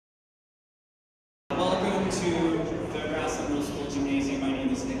to the Grassland Middle School Gymnasium. My name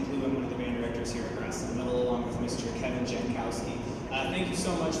is Nick Blue. I'm one of the band directors here at Grassland Middle, along with Mr. Kevin Jankowski. Thank you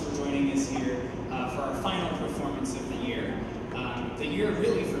so much for joining us here for our final performance of the year. The year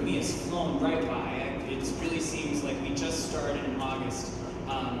really, for me, has flown right by. It really seems like we just started in August,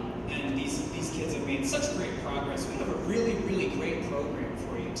 and these kids have made such great progress. We have a really, really great program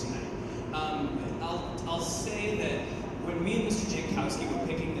for you tonight. I'll say that when me and Mr. Jankowski were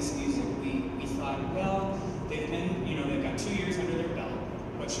picking this music, we thought, well, they've got 2 years under their belt.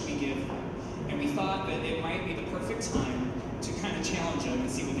 What should we give them? And we thought that it might be the perfect time to kind of challenge them and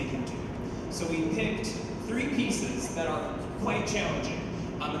see what they can do. So we picked 3 pieces that are quite challenging.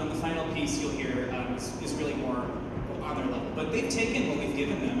 And then the final piece you'll hear is really more on their level. But they've taken what we've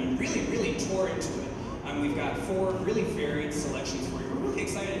given them and really, really tore into it. We've got 4 really varied selections for you. We're really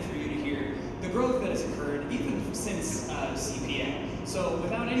excited for you to hear the growth that has occurred even since CPA. So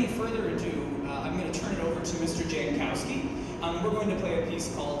without any further ado, I'm going to turn it over to Mr. Jankowski. We're going to play a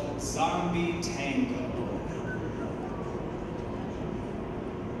piece called Zombie Tango.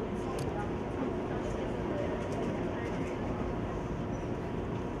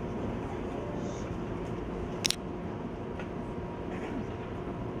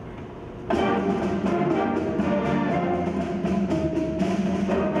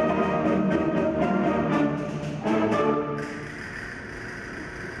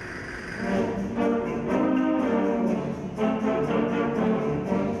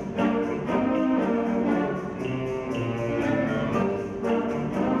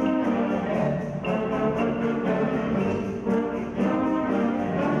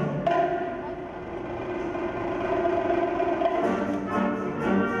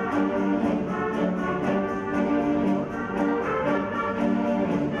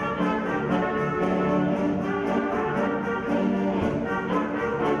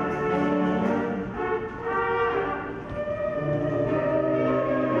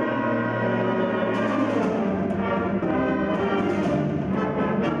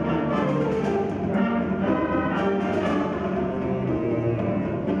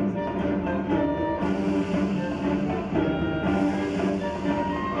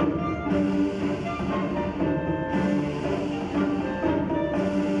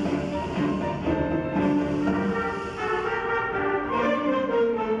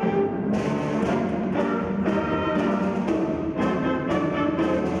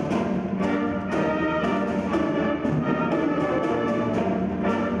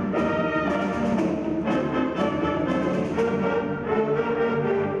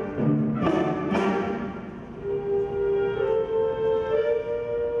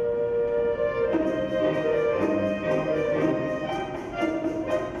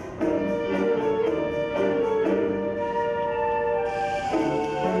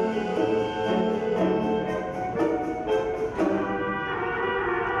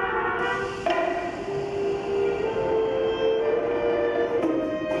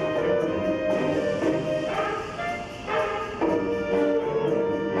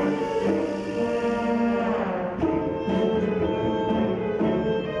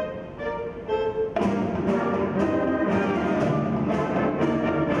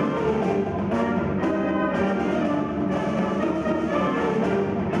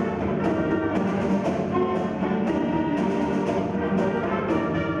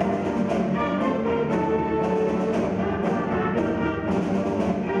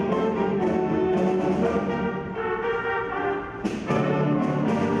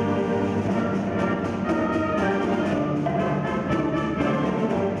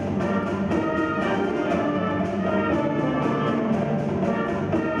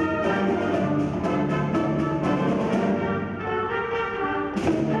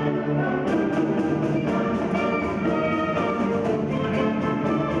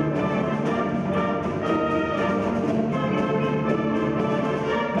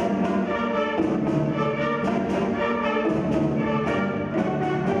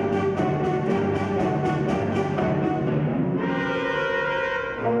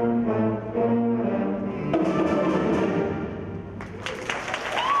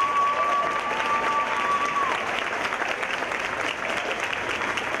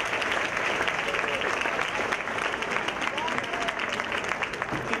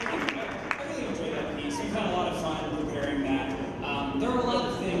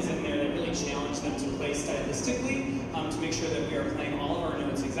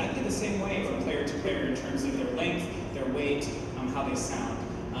 How they sound.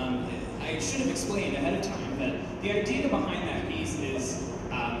 I should have explained ahead of time that the idea behind that piece is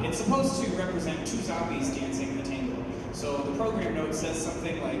it's supposed to represent 2 zombies dancing the tango. So the program note says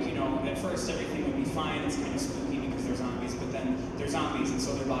something like, at first first everything would be fine. It's kind of spooky because they're zombies, but then they're zombies, and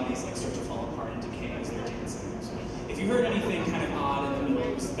so their bodies like start to fall apart and decay as they're dancing. So if you heard anything kind of odd in the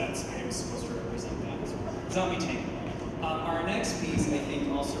middle, that's kind of supposed to represent that. Zombie tango. Our next piece, I think,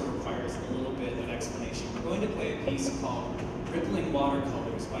 also requires a little bit of explanation. We're going to play a piece called Rippling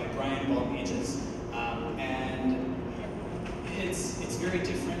Watercolors by Brian Balmages, and it's very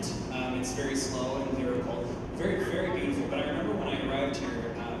different. It's very slow and lyrical, very, very beautiful. But I remember when I arrived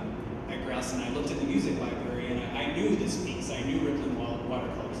here at Grouse and I looked at the music library and I knew this piece. I knew Rippling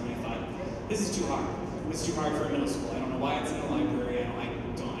Watercolors, and I thought, this is too hard. This is too hard for a middle school. I don't know why it's in the library. I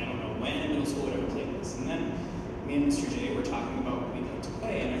don't know when a middle school would ever play this. And then me and Mr. J were talking about what we'd like to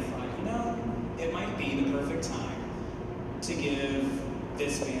play, and I thought, it might be the perfect time to give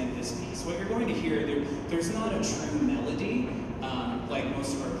this band this piece. What you're going to hear, there's not a true melody like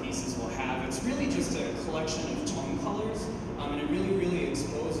most of our pieces will have. It's really just a collection of tone colors, and it really, really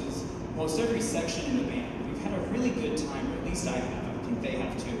exposes most every section in the band. We've had a really good time, or at least I have. I think they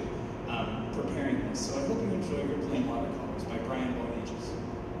have too, preparing this. So I hope you enjoy Rippling Watercolors by Brian Balmages.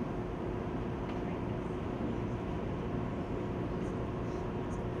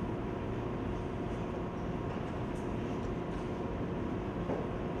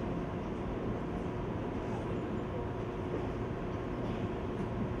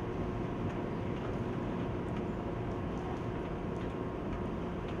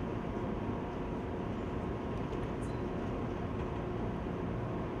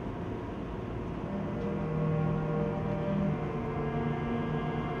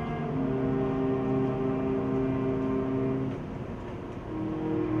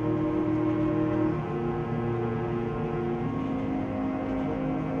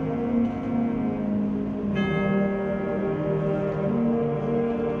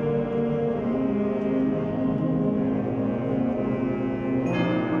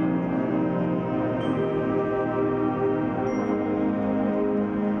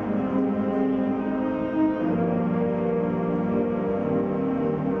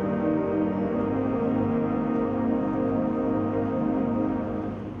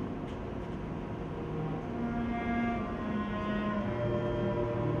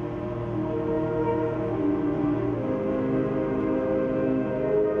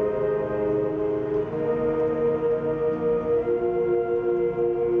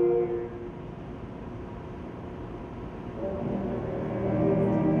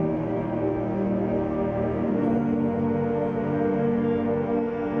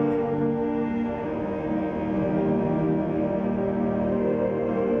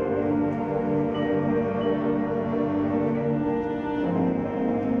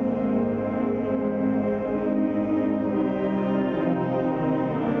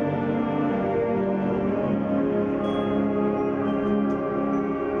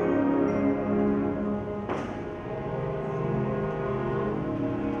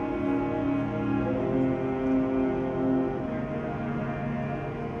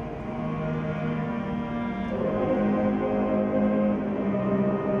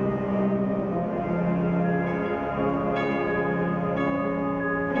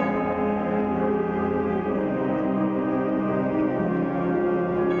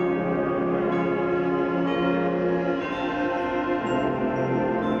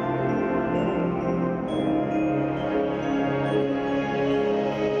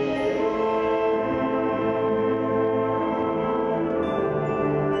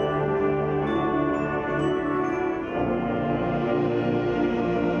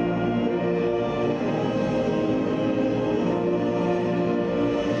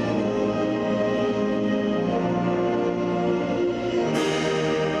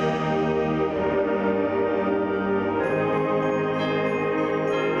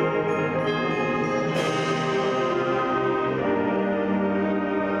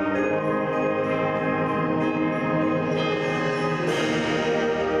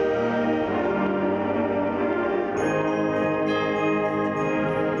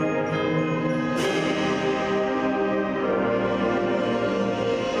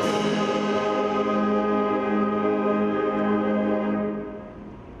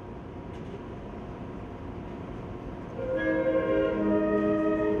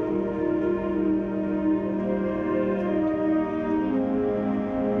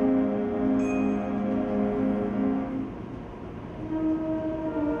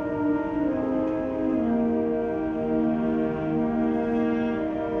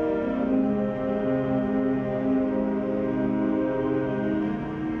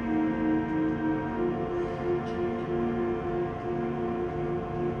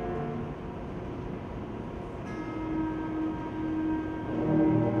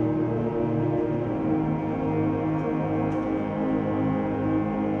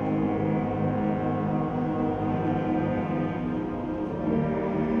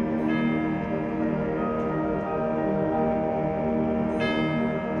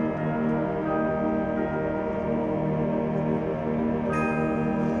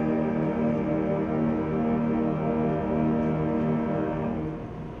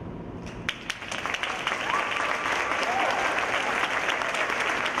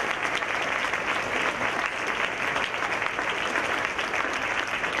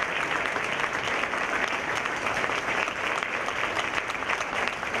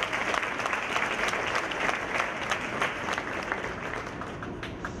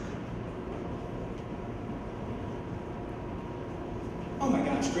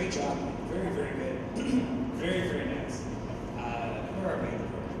 much. Great job. Very, very good. Very, very nice. Where are we?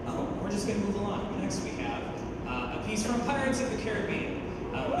 Oh, we're just going to move along. Next we have a piece from Pirates of the Caribbean.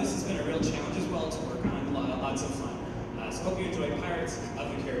 This has been a real challenge as well to work on. Lots of fun. So hope you enjoy Pirates of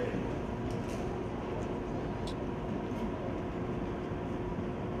the Caribbean.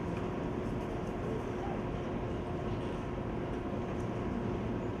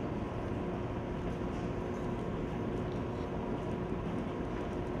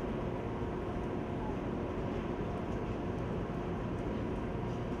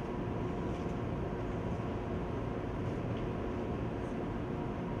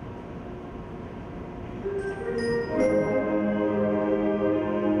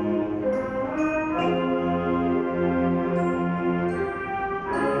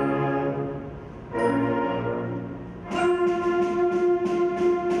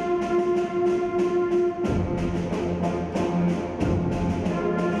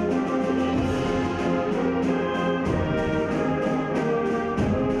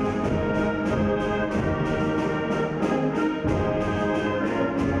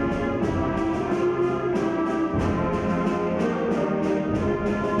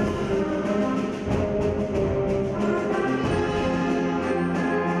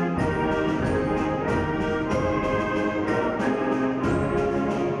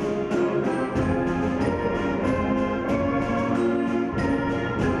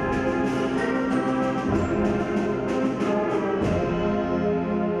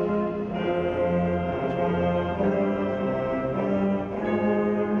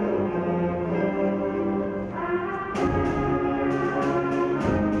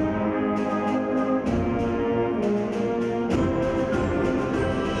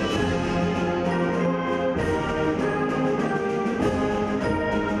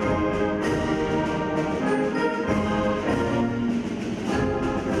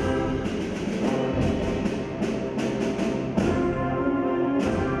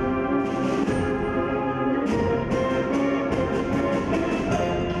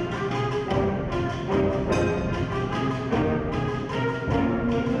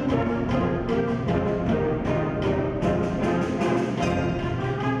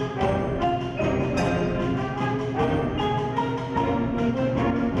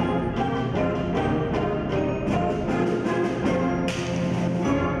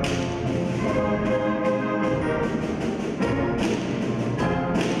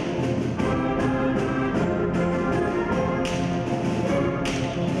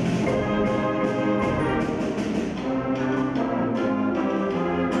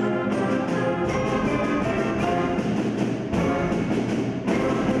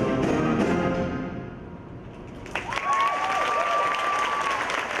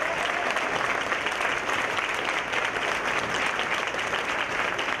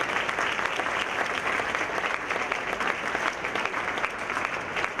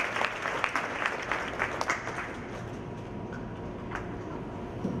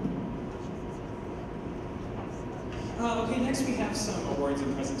 Okay, next we have some awards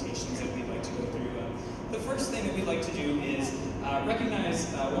and presentations that we'd like to go through. The first thing that we'd like to do is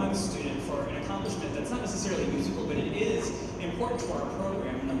recognize one student for an accomplishment that's not necessarily musical, but it is important to our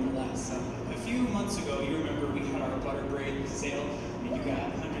program nonetheless. A few months ago, you remember we had our butter braid sale, and you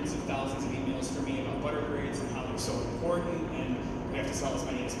got hundreds of thousands of emails from me about butter braids and how they're so important, and we have to sell as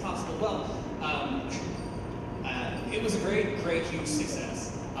many as possible. Well, it was a great, huge success.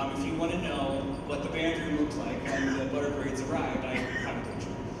 If you want to know what the band room looked like when the butter braids arrived, I have a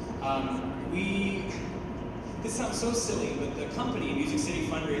picture. This sounds so silly, but the company, Music City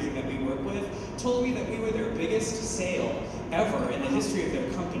Fundraising, that we work with, told me that we were their biggest sale ever in the history of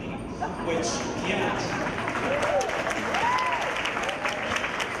their company, which, yeah.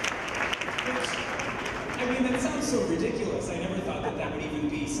 I mean, that sounds so ridiculous. I never thought that that would even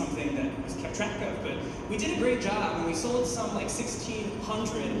be something that was kept track of, but we did a great job, and we sold some like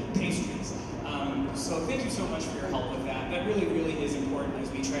 1,600 pastries. So thank you so much for your help with that. That really, is important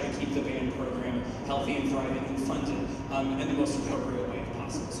as we try to keep the band program healthy and thriving and funded in the most appropriate way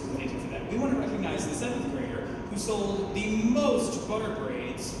possible. So thank you for that. We want to recognize the 7th grader who sold the most butter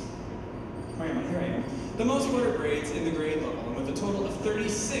braids. Where am I? Here I am. The most butter braids in the grade level, and with a total of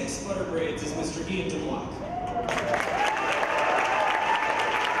 36 butter braids is Mr. Ian DeBlock.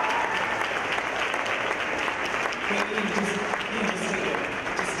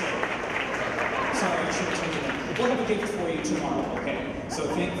 Sorry, I should have told you that. We'll have a gift for you tomorrow, okay? So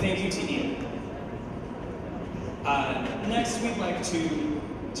thank you to Ian. Next, we'd like to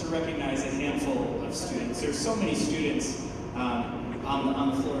recognize a handful of students. There's so many students on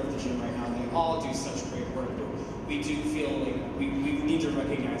on the floor of the gym right now, and they all do such great work. But we do feel like we need to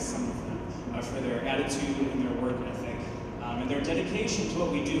recognize some of them for their attitude and their work ethic and their dedication to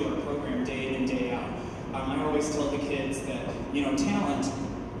what we do, our program, day in and day out. I always tell the kids that, you know, talent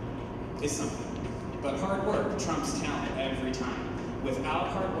is something, but hard work trumps talent every time. Without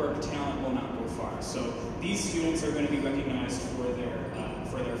hard work, talent will not go far. So these students are going to be recognized for their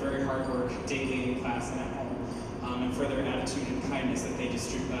very hard work daily in class and at home, and for their attitude and kindness that they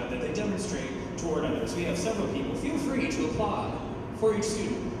demonstrate toward others. We have several people. Feel free to applaud for each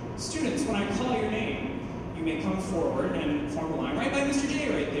student. Students, when I call your name, you may come forward and form a line. Right by Mr. J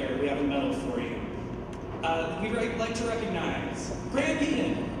right there, we have a medal for you. We'd like to recognize Grant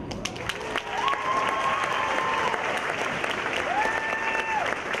Eden.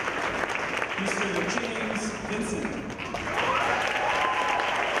 Mr. James Vincent.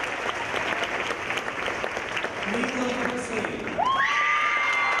 Leila Wesley.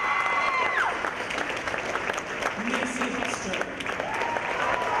 Macy Hester.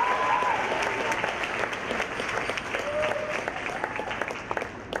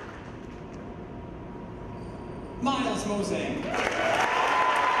 Miles Mosang.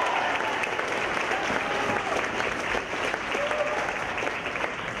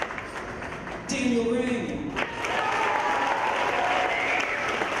 Daniel Ring.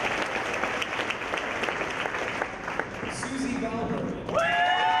 Susie Valberg.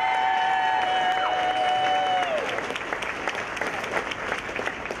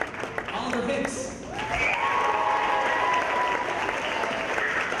 Oliver Hicks.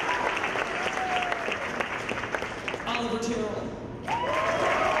 Oliver Terrell.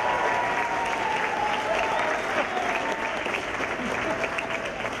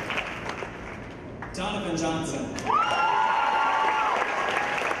 Donovan Johnson.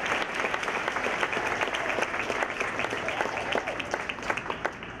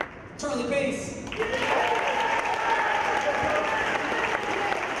 Charlie Pace.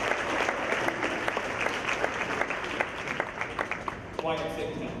 Wyatt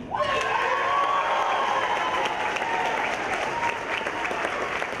Thigpen.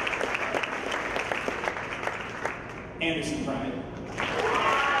 Anderson Pride.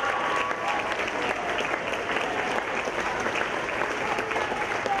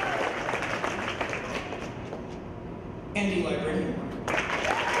 Andy Library.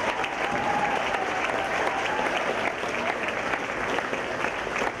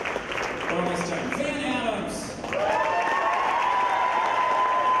 We're almost done. Van Adams.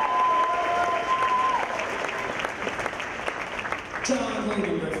 John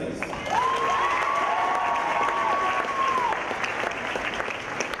Logan Griffith.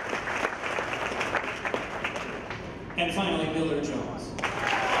 And finally, Miller Jones.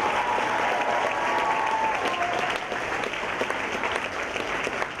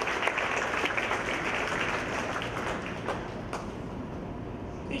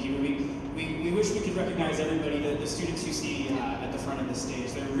 Thank you. We wish we could recognize everybody, the students you see at the front of the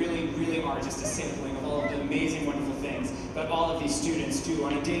stage. They really are just a sampling of all of the amazing, wonderful things that all of these students do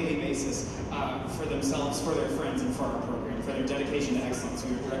on a daily basis for themselves, for their friends, and for our program, for their dedication to excellence.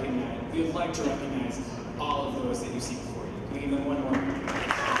 We would like to recognize all of those that you see before you. Can we give them one more?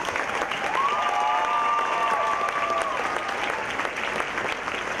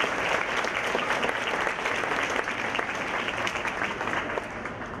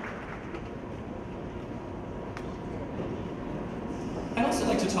 I'd also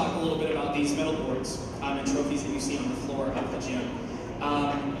like to talk a little bit about these medal boards and trophies that you see on the floor of the gym.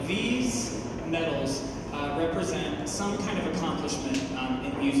 These medals represent some kind of accomplishment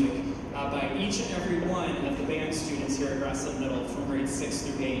in music by each and every one of the band students here at Grassland Middle from grades 6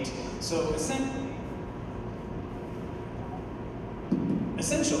 through 8. So essentially,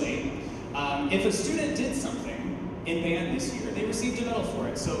 if a student did something in band this year, they received a medal for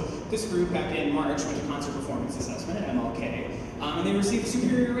it. So this group back in March went to concert performance assessment at MLK, and they received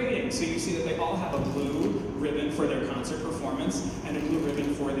superior rating. So you see that they all have a blue ribbon for their concert performance and a blue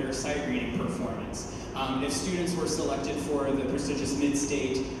ribbon for their sight reading performance. If students were selected for the prestigious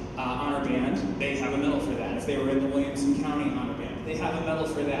Mid-State Honor Band, they have a medal for that. If they were in the Williamson County Honor Band, they have a medal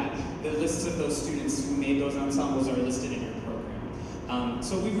for that. The lists of those students who made those ensembles are listed in your program.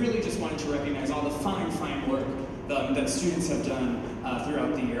 So we really just wanted to recognize all the fine work that students have done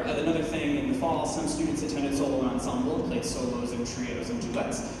throughout the year. Another thing, in the fall, some students attended solo ensemble and played solos and trios and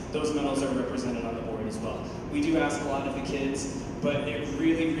duets. Those medals are represented on the board as well. We do ask a lot of the kids, but it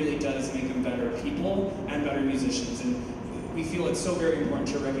really does make them better people and better musicians. And we feel it's so very important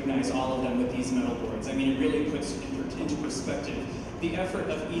to recognize all of them with these medal boards. I mean, it really puts into perspective the effort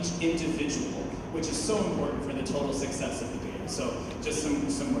of each individual, which is so important for the total success of the band. So just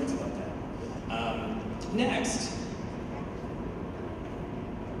some words about that. Next,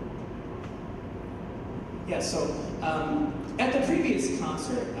 at the previous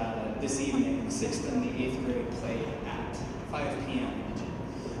concert this evening, 6th and the 8th grade played at 5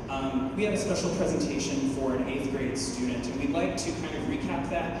 p.m. We have a special presentation for an 8th grade student, and we'd like to kind of recap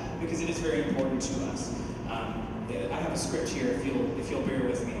that because it is very important to us. I have a script here, if you'll bear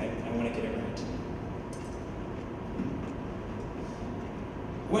with me, I want to get it right.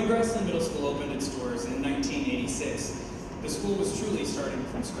 When Grassland Middle School opened its doors in 1986, the school was truly starting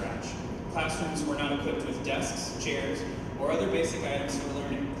from scratch. Classrooms were not equipped with desks, chairs, or other basic items for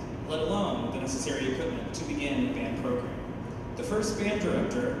learning, let alone the necessary equipment to begin a band program. The first band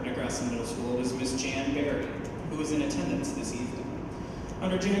director at Grassland Middle School was Miss Jan Berry, who was in attendance this evening.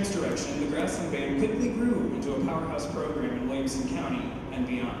 Under Jan's direction, the Grassland Band quickly grew into a powerhouse program in Williamson County and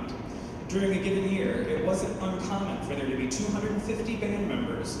beyond. During a given year, it wasn't uncommon for there to be 250 band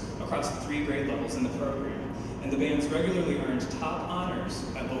members across the 3 grade levels in the program, and the bands regularly earned top honors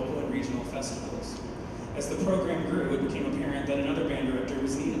at local and regional festivals. As the program grew, it became apparent that another band director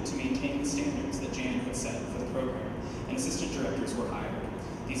was needed to maintain the standards that Jan had set for the program, and assistant directors were hired.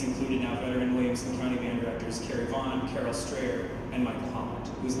 These included now veteran Williamson County band directors Carrie Vaughn, Carol Strayer, and Michael Holland,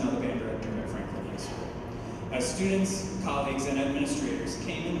 who is now the band director at Franklin High School. As students, colleagues, and administrators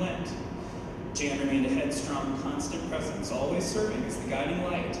came and went, Jan remained a headstrong, constant presence, always serving as the guiding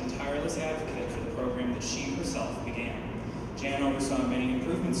light and tireless advocate for the program that she herself began. Jan oversaw many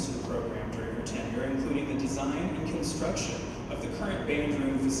improvements to the program during her tenure, including the design and construction of the current band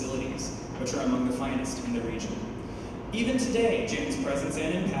room facilities, which are among the finest in the region. Even today, Jan's presence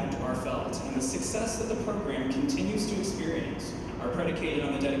and impact are felt, and the success that the program continues to experience are predicated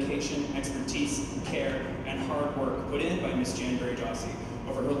on the dedication, expertise, care, and hard work put in by Miss Jan Berry-Jossi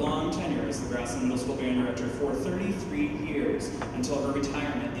over her long tenure as the Grassland Middle School Band Director for 33 years until her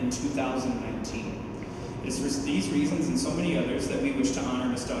retirement in 2019. It is for these reasons and so many others that we wish to honor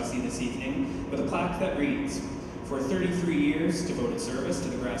Ms. Dossi this evening with a plaque that reads, "For 33 years, devoted service to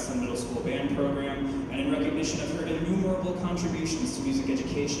the Grassland Middle School Band Program, and in recognition of her innumerable contributions to music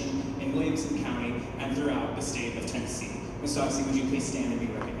education in Williamson County and throughout the state of Tennessee." Ms. Dossi, would you please stand and be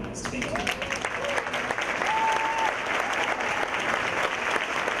recognized? Thank you.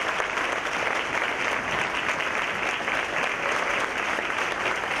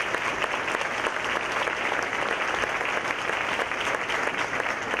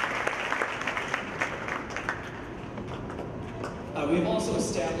 We have also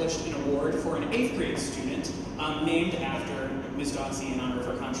established an award for an 8th grade student named after Ms. Dossi in honor of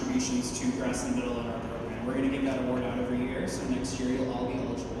her contributions to Grassland Middle in our program. We're going to give that award out every year, so next year you'll all be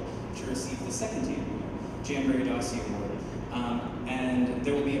eligible to receive the 2nd annual Jan Berry-Dossi Award. And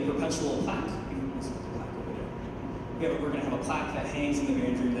there will be a perpetual plaque. We're going to have a plaque that hangs in the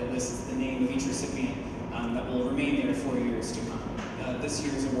band room that lists the name of each recipient that will remain there for years to come. This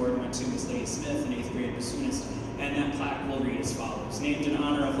year's award went to Miss Lady Smith, an 8th grade bassoonist, and that plaque will read as follows. Named in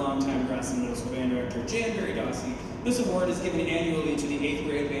honor of longtime Grassland Middle School Band Director Jan Berry-Dossi, this award is given annually to the 8th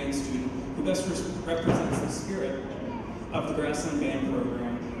grade band student who best represents the spirit of the Grassland Band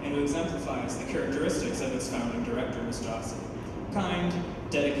Program and who exemplifies the characteristics of its founding director, Ms. Dossi. Kind,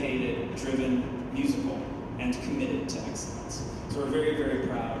 dedicated, driven, musical, and committed to excellence. So we're very, very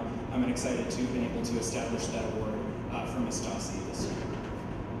proud and excited to have been able to establish that award for Ms. Dossi this year.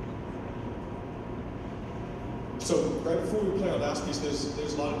 So right before we play our last piece,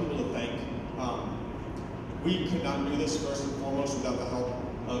 there's a lot of people to thank. We could not do this first and foremost without the help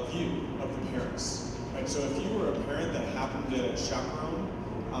of you, of the parents. Right? So if you were a parent that happened to chaperone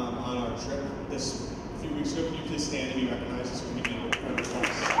on our trip this few weeks ago, can you please stand and be recognized as we begin with parent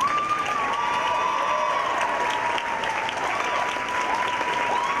response?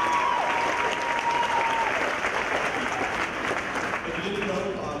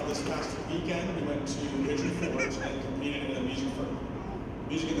 This past weekend, we went to Pigeon Forge and competed in a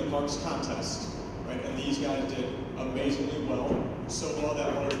Music in the Parks contest, right? And these guys did amazingly well, so well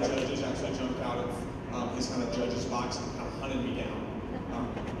that one of the judges actually jumped out of his kind of judge's box and kind of hunted me down.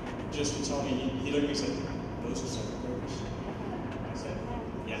 Just to tell me, he looked at me and said, "Those are 7th graders." I said,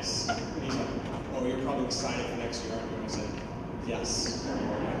 "Yes." And he's like, "Oh, you're probably excited for next year, aren't you?" And I said, "Yes."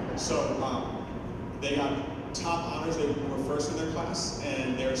 So they got top honors. They were first in their class,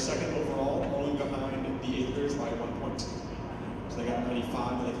 and they're 2nd overall, only behind the 8th graders by 1 point. So they got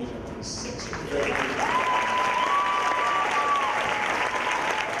 95, and the 8th graders got 96. We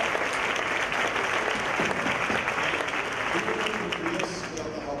couldn't do this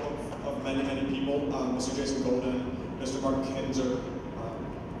without the help of many, many people. Mr. Jason Golden, Mr. Mark Kinzer,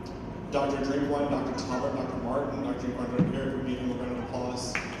 Dr. Drinkwine, Dr. Talbot, Dr. Martin, Dr. Drinkwine here. If we give him a round of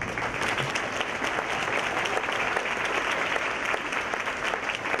applause.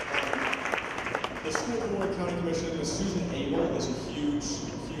 The school board, county commission, Ms. Susan Abel is a huge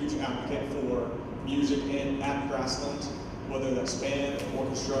advocate for music at Grassland, whether that's band,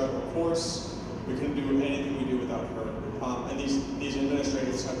 orchestra, or chorus. We couldn't do anything we do without her. And these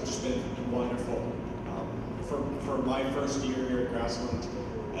administrators have just been wonderful. For my first year here at Grassland,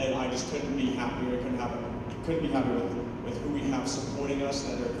 and I just couldn't be happier. Couldn't be happier with who we have supporting us,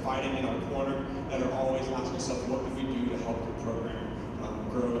 that are fighting in our corner, that are always asking us, what can we do to help the program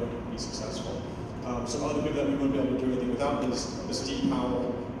grow and be successful. Some other people that we wouldn't be able to do anything without is Ms. Dee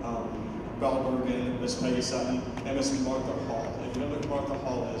Powell, Belle Bergen, Ms. Peggy Sutton, and Ms. Martha Hall. If you know what Martha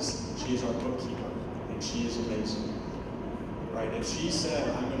Hall is, she is our bookkeeper, and she is amazing. Right? If she said,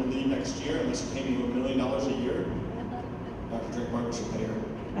 I'm going to leave next year unless you pay me $1 million a year, Dr. Drinkwine should pay her.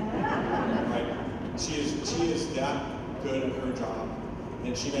 Right? She is that good at her job.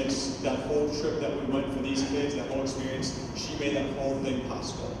 And she makes that whole trip that we went for these kids, that whole experience, she made that whole thing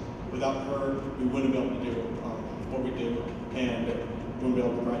possible. Without her, we wouldn't be able to do what we do, and we wouldn't be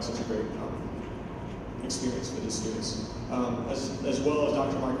able to provide such a great experience for these students. As well as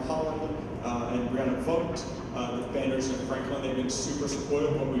Dr. Mike Holland and Brianna Vogt, the banders in Franklin, they've been super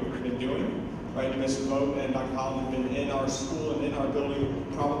supportive of what we've been doing. Right, Ms. Vogt and Dr. Holland have been in our school and in our building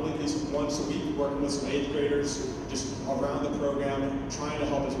probably at least once a week, working with some 8th graders, just around the program, trying to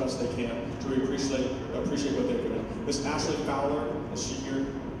help as best they can to really appreciate what they're doing. Miss Ashley Fowler, is she here?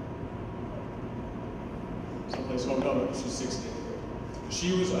 Someplace, oh no, she's 16.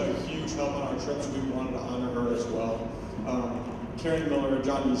 She was a huge help on our trips. We wanted to honor her as well. Karen Miller,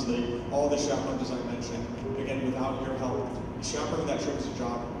 John Easley, all the chaperones I mentioned. Again, without your help, chaperoning that trip is a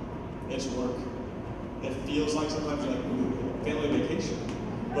job. It's work. It feels like sometimes you're like, ooh, family vacation,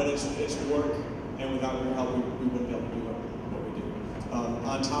 but it's work, and without your help, we wouldn't be able to do what we do.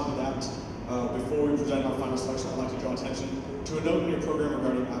 On top of that, before we present our final selection, I'd like to draw attention to a note in your program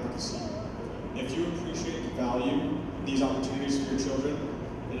regarding advocacy. If you appreciate and value these opportunities for your children,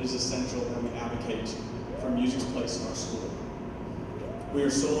 it is essential that we advocate for music's place in our school. We are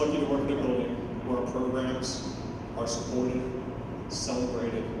so lucky to work in a building where our programs are supported,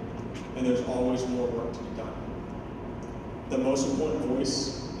 celebrated, and there's always more work to be done. The most important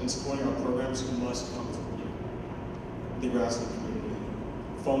voice in supporting our programs must come from you, the Grassland community.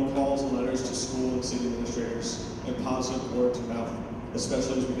 Phone calls and letters to school and city administrators, and positive word to mouth,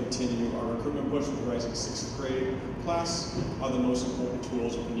 especially as we continue our recruitment push with the rising 6th grade class, are the most important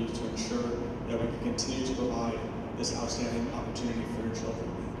tools we can use to ensure that we can continue to provide this outstanding opportunity for your children.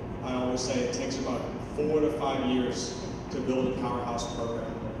 I always say it takes about 4 to 5 years to build a powerhouse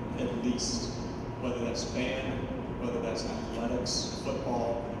program, at least, whether that's band, whether that's athletics,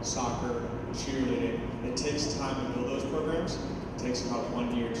 football, soccer, cheerleading. It takes time to build those programs. It takes about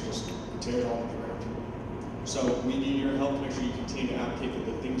 1 year to just tear it all on the ground. So we need your help to make sure you continue to advocate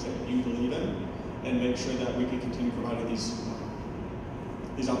for the things that you believe in, and make sure that we can continue providing these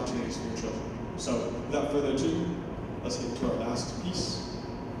opportunities for your children. So without further ado, let's get into our last piece,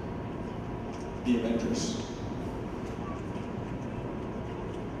 the Avengers.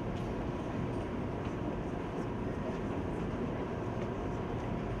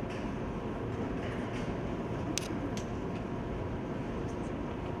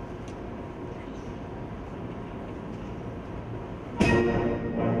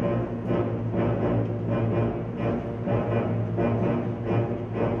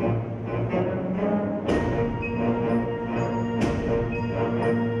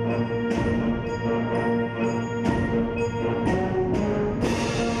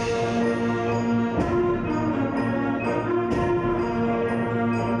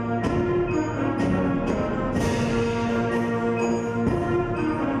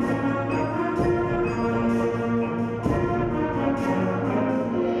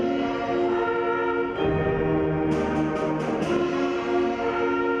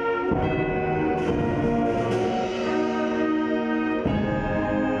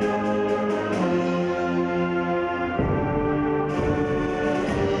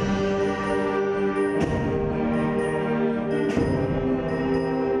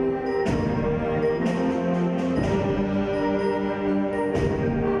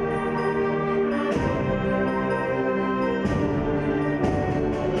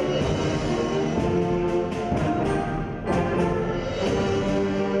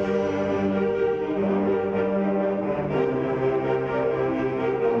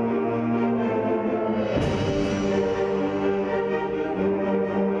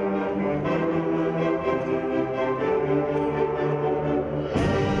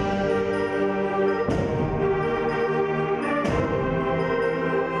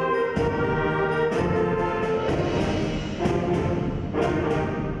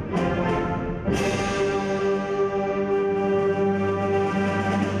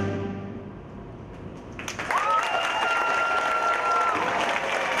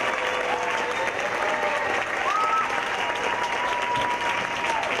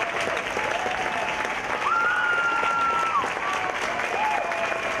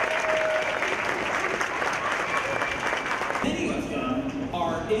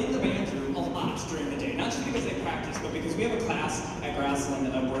 in the band room a lot during the day, not just because they practice, but because we have a class at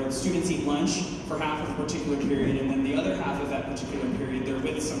Grassland where the students eat lunch for half of a particular period, and then the other half of that particular period they're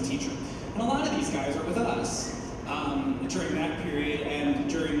with some teacher. And a lot of these guys are with us during that period and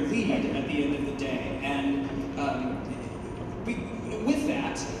during lead at the end of the day. And with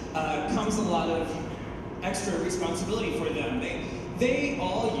that comes a lot of extra responsibility for them. They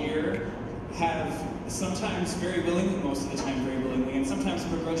all year have sometimes very willingly, most of the time very willingly, and sometimes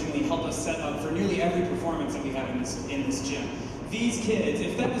begrudgingly help us set up for nearly every performance that we have in this gym. These kids,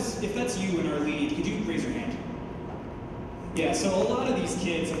 if that's you in our lead, could you raise your hand? Yeah, so a lot of these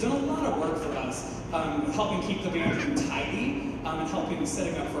kids have done a lot of work for us, helping keep the band room tidy, and helping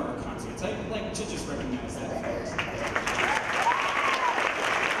setting up for our concerts. I'd like to just recognize that first.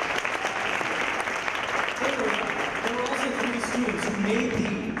 There were also 3 students who made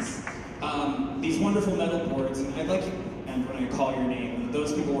these wonderful metal boards, and I'd like you, and when I call your name,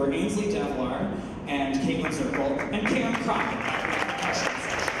 those people were Ainsley Devlar and Caitlin Zirkle and Cam Crockett.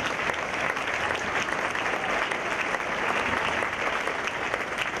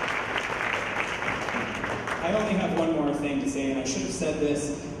 I only have one more thing to say, and I should have said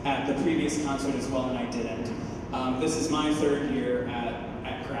this at the previous concert as well, and I didn't. This is my 3rd year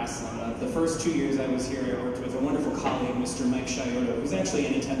at Grassland. The first 2 years I was here, I worked with a wonderful colleague, Mr. Mike Scioto, who's actually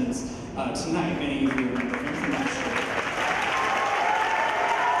in attendance tonight. Many of you remember him from last year.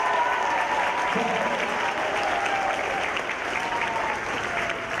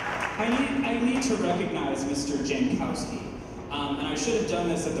 I need to recognize Mr. Jankowski. And I should have done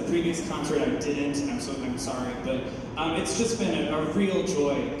this at the previous concert, I didn't, I'm sorry, but it's just been a real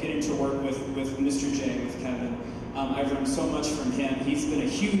joy getting to work with Mr. J, with Kevin. I've learned so much from him. He's been a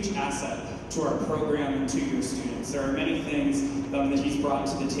huge asset to our program and to your students. There are many things that he's brought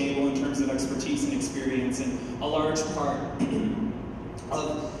to the table in terms of expertise and experience, and a large part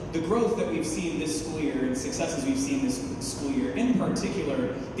of the growth that we've seen this school year and successes we've seen this school year, in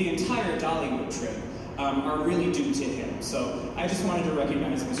particular, the entire Dollywood trip, are really due to him. So I just wanted to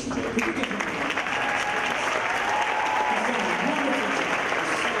recognize Mr. J. Could you give him a round of applause? He's done a wonderful job.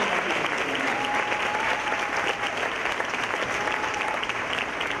 We're so lucky to have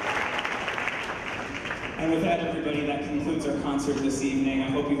him. And with that, everybody, that concludes our concert this evening.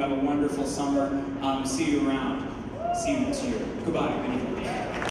 I hope you have a wonderful summer. See you around. See you next year. Goodbye. Good evening.